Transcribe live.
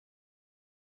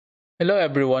Hello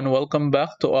everyone, welcome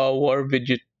back to our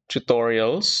video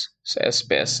tutorials sa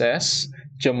SPSS,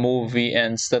 jamovi,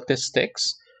 and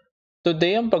statistics.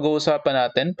 Today ang pag-uusapan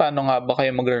natin paano nga ba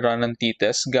kayo magra-run ng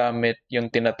t-test gamit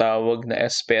yung tinatawag na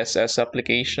SPSS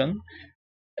application.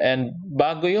 And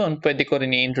bago yun, pwede ko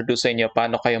rin i-introduce sa inyo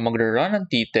paano kayo magra-run ng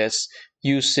t-test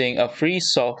using a free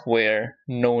software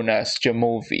known as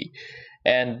jamovi.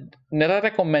 And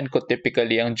nare-recommend ko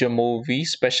typically ang jamovi,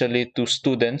 especially to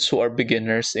students who are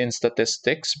beginners in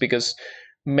statistics because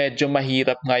medyo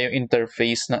mahirap nga yung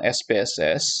interface ng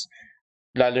SPSS,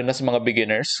 lalo na sa mga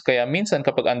beginners. Kaya minsan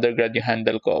kapag undergrad yung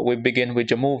handle ko, we begin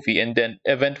with jamovi and then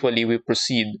eventually we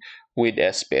proceed with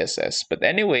SPSS. But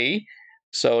anyway,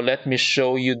 so let me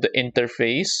show you the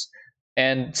interface.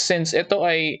 And since ito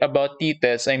ay about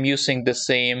t-test, I'm using the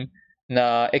same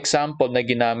na example na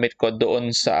ginamit ko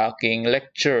doon sa aking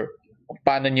lecture.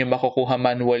 Paano nyo makukuha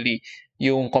manually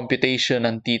yung computation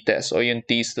ng t-test o yung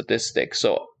t-statistics.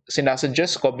 So,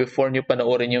 sinasuggest ko before nyo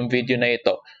panoorin yung video na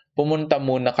ito, pumunta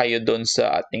muna kayo doon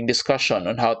sa ating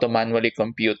discussion on how to manually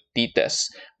compute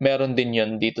t-test. Meron din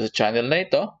yun dito sa channel na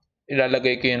ito.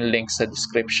 Ilalagay ko yung link sa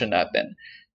description natin.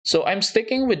 So, I'm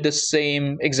sticking with the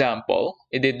same example.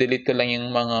 I-delete ko lang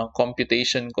yung mga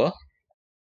computation ko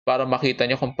para makita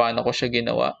nyo kung paano ko siya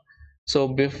ginawa. So,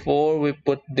 before we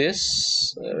put this,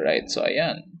 right, so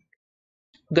ayan.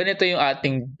 Ganito yung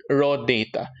ating raw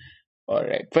data.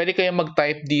 Alright, pwede kayong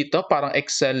mag-type dito, parang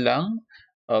Excel lang.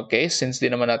 Okay, since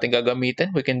di naman natin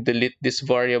gagamitin, we can delete this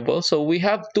variable. So, we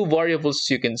have two variables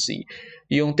you can see.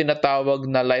 Yung tinatawag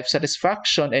na life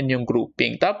satisfaction and yung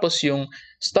grouping. Tapos yung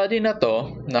study na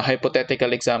to, na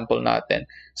hypothetical example natin,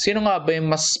 sino nga ba yung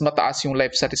mas mataas yung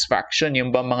life satisfaction?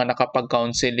 Yung ba mga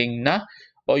nakapag-counseling na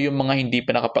o yung mga hindi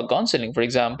pa nakapag-counseling? For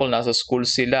example, nasa school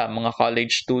sila, mga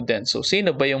college students. So,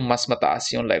 sino ba yung mas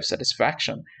mataas yung life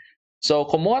satisfaction? So,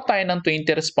 kumuha tayo ng 20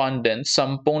 respondents,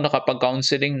 10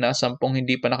 nakapag-counseling na, 10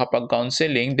 hindi pa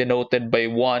nakapag-counseling, denoted by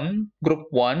 1, group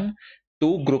 1,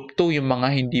 2, group 2, yung mga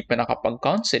hindi pa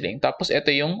nakapag-counseling. Tapos, ito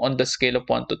yung on the scale of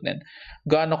 1 to 10.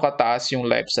 Gaano kataas yung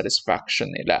life satisfaction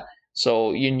nila.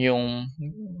 So, yun yung,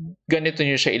 ganito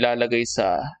nyo siya ilalagay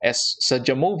sa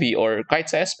jamovi or kahit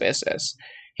sa SPSS.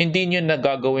 Hindi nyo na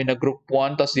gagawin na group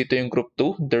 1, tapos dito yung group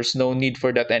 2. There's no need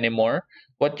for that anymore.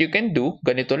 What you can do,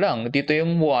 ganito lang. Dito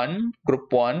yung 1, group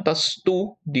 1, tapos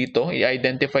 2 dito.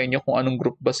 I-identify nyo kung anong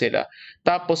group ba sila.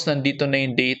 Tapos nandito na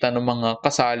yung data ng mga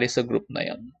kasali sa group na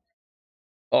yan.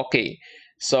 Okay.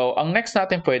 So, ang next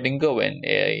natin pwedeng gawin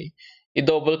ay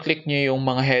i-double click nyo yung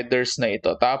mga headers na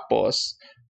ito. Tapos,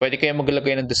 pwede kayo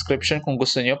maglagay ng description kung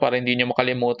gusto nyo para hindi nyo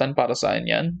makalimutan para saan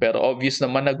yan. Pero obvious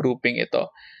naman na grouping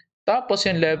ito. Tapos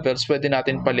yung levels, pwede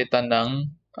natin palitan ng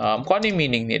kung ano yung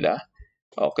meaning nila.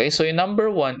 Okay, so yung number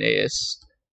 1 is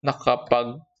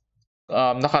nakaranas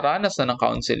na ng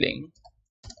counseling.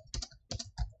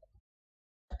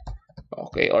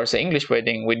 Okay, or sa English,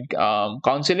 pwedeng with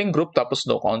counseling group tapos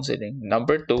no counseling.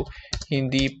 Number 2,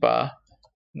 hindi pa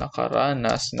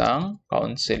nakaranas ng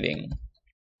counseling.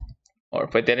 Or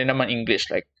pwede rin naman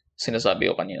English like sinasabi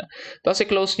ko kanina. Tapos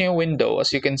i-close nyo yung window. As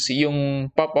you can see,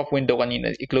 yung pop-up window kanina,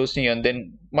 i-close nyo yun.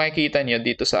 Then makikita nyo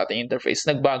dito sa ating interface,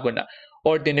 nagbago na.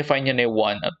 Or define nyo na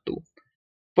yung 1 at 2.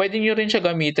 Pwede nyo rin siya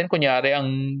gamitin. Kunyari, ang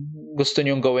gusto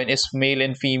nyo gawin is male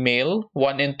and female.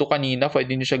 1 and 2 kanina,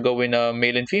 pwede nyo siya gawin na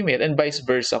male and female. And vice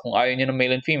versa. Kung ayaw nyo ng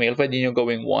male and female, pwede nyo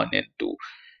gawin 1 and 2.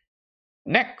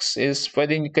 Next is,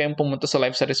 pwede kayong pumunta sa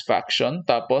life satisfaction.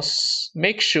 Tapos,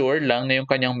 make sure lang na yung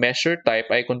kanyang measure type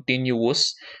ay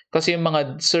continuous. Kasi yung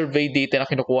mga survey data na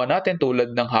kinukuha natin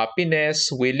tulad ng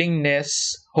happiness,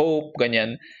 willingness, hope,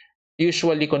 ganyan,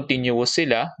 usually continuous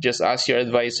sila. Just ask your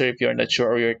advisor if you're not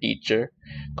sure or your teacher.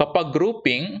 Kapag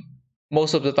grouping,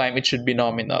 most of the time it should be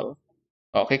nominal.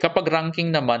 Okay, kapag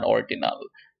ranking naman, ordinal.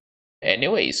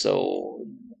 Anyway, so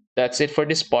that's it for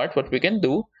this part. What we can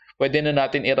do, pwede na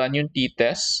natin i-run yung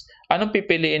t-test. Anong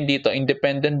pipiliin dito?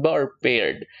 Independent ba or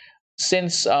paired?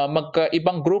 Since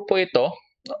magkaibang grupo ito,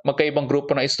 magkaibang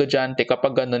grupo ng estudyante,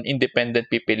 kapag ganun, independent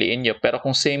pipiliin nyo. Pero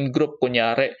kung same group,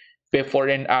 kunyari, before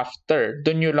and after,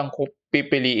 dun nyo lang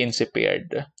pipiliin si paired.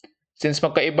 Since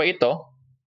magkaiba ito,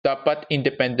 dapat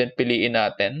independent piliin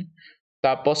natin.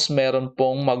 Tapos, meron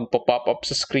pong magpo-pop up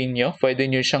sa screen nyo. Pwede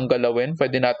nyo siyang galawin.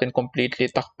 Pwede natin completely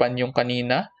takpan yung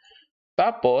kanina.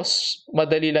 Tapos,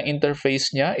 madali lang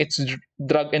interface niya. It's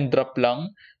drag and drop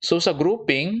lang. So, sa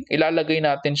grouping, ilalagay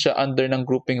natin siya under ng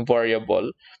grouping variable.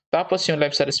 Tapos, yung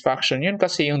life satisfaction, yun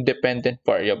kasi yung dependent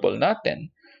variable natin.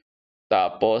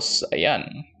 Tapos, ayan.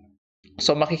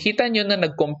 So, makikita nyo na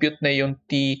nag-compute na yung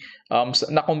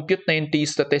na-compute na yung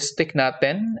t-statistic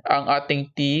natin. Ang ating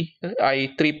t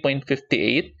ay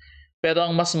 3.58. Pero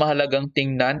ang mas mahalagang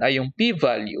tingnan ay yung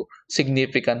p-value.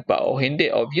 Significant ba o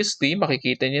hindi? Obviously,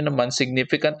 makikita niyo naman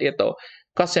significant ito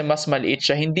kasi mas maliit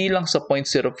siya. Hindi lang sa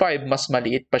 0.05, mas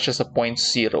maliit pa siya sa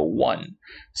 0.01.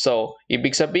 So,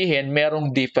 ibig sabihin,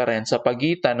 merong difference sa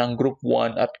pagitan ng group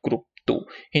 1 at group 2.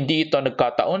 Hindi ito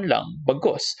nagkataon lang,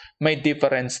 bagos. May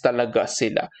difference talaga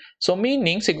sila. So,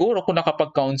 meaning, siguro kung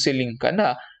nakapag-counseling ka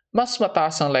na, mas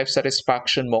mataas ang life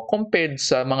satisfaction mo compared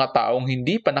sa mga taong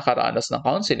hindi pa nakaranas ng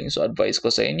counseling. So advice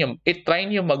ko sa inyo, try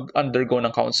nyo mag-undergo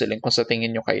ng counseling kung sa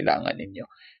tingin nyo kailangan ninyo.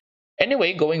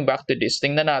 Anyway, going back to this,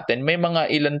 tingnan natin, may mga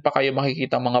ilan pa kayo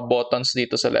makikita mga buttons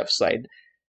dito sa left side.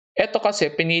 Ito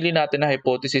kasi, pinili natin na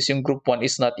hypothesis yung group 1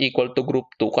 is not equal to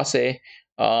group 2 kasi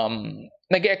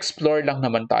nag-explore lang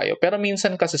naman tayo. Pero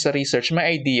minsan kasi sa research,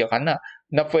 may idea ka na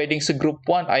pwedeng sa group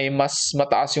 1 ay mas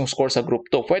mataas yung score sa group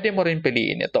 2. Pwede mo rin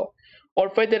piliin ito.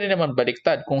 Or pwede rin naman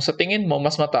baliktad. Kung sa tingin mo,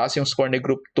 mas mataas yung score ni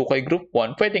group 2 kay group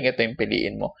 1, pwedeng ito yung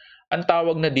piliin mo. Ang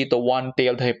tawag na dito,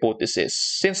 one-tailed hypothesis.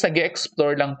 Since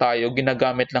nag-explore lang tayo,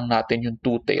 ginagamit lang natin yung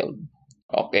two-tailed.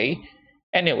 Okay?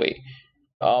 Anyway,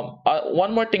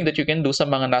 one more thing that you can do sa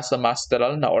mga nasa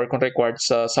masteral na or kung required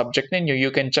sa subject ninyo,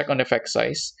 you can check on effect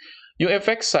size. Yung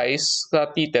effect size sa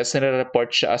t-test,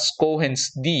 nire-report siya as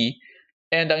Cohen's D,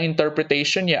 and ang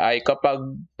interpretation niya ay kapag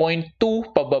 0.2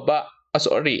 pababa,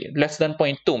 less than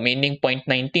 0.2, meaning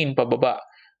 0.19 pababa,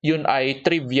 yun ay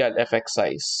trivial effect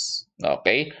size.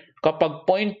 Okay? Kapag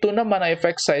 0.2 naman ay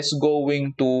effect size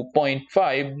going to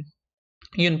 0.5,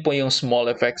 yun po yung small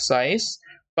effect size.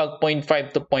 Pag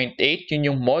 0.5 to 0.8, yun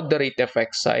yung moderate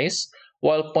effect size.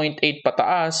 While 0.8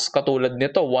 pataas, katulad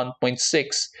nito, 1.6,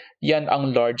 yan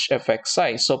ang large effect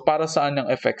size. So, para saan ang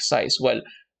effect size? Well,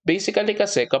 basically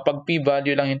kasi, kapag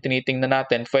p-value lang yung tinitingnan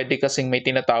natin, pwede kasing may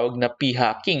tinatawag na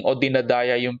p-hacking o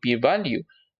dinadaya yung p-value.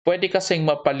 Pwede kasing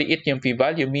mapaliit yung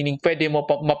p-value, meaning pwede mo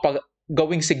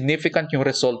gawing significant yung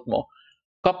result mo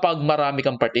kapag marami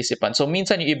kang participant. So,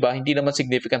 minsan yung iba, hindi naman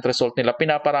significant result nila.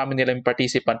 Pinaparami nila yung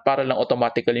participant para lang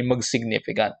automatically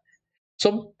mag-significant.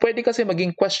 So, pwede kasi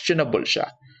maging questionable siya.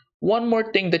 One more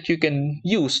thing that you can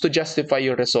use to justify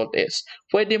your result is,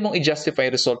 pwede mong i-justify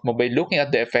result mo by looking at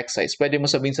the effect size. Pwede mo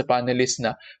sabihin sa panelist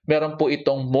na meron po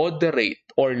itong moderate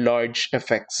or large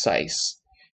effect size.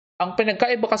 Ang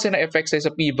pinagkaiba kasi ng effect size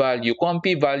sa p-value, kung ang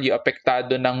p-value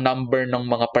apektado ng number ng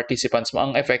mga participants mo,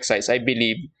 ang effect size, I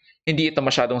believe, hindi ito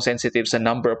masyadong sensitive sa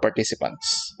number of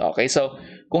participants. Okay, so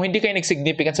kung hindi kayo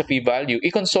nag-significant sa p-value,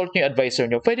 i-consult nyo yung advisor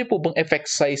nyo, pwede po bang effect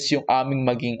size yung aming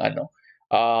maging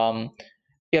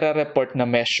i-report na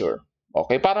measure?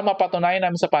 Okay, para mapatunayan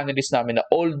namin sa panelists namin na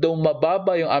although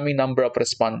mababa yung aming number of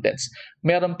respondents,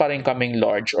 meron pa rin kaming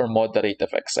large or moderate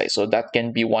effect size. So that can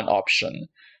be one option.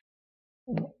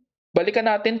 Balikan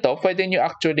natin to, pwede nyo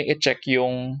actually i-check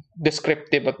yung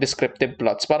descriptive at descriptive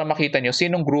plots para makita nyo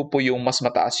sinong grupo yung mas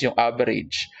mataas yung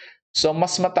average. So,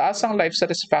 mas mataas ang life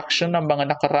satisfaction ng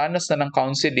mga nakaranas na ng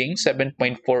counseling,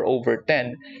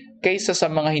 7.4/10, kaysa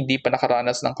sa mga hindi pa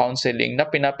nakaranas ng counseling na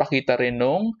pinapakita rin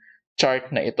nung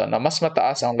chart na ito, na mas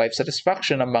mataas ang life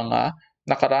satisfaction ng mga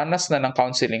nakaranas na ng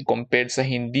counseling compared sa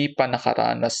hindi pa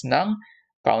nakaranas ng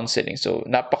counseling. So,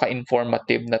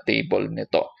 napaka-informative na table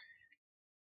nito.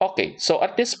 Okay, so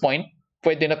at this point,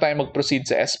 pwede na tayo mag-proceed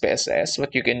sa SPSS.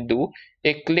 What you can do,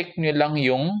 i-click nyo lang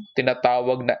yung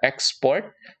tinatawag na export,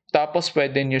 tapos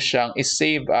pwede nyo siyang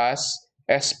i-save as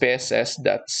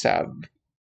spss.sav.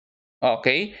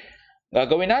 Okay,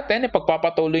 gagawin natin,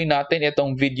 ipagpapatuloy natin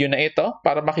itong video na ito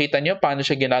para makita nyo paano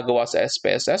siya ginagawa sa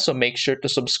SPSS. So make sure to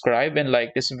subscribe and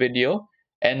like this video,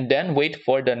 and then wait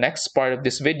for the next part of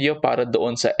this video para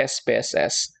doon sa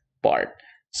SPSS part.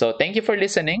 So thank you for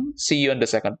listening. See you on the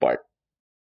second part.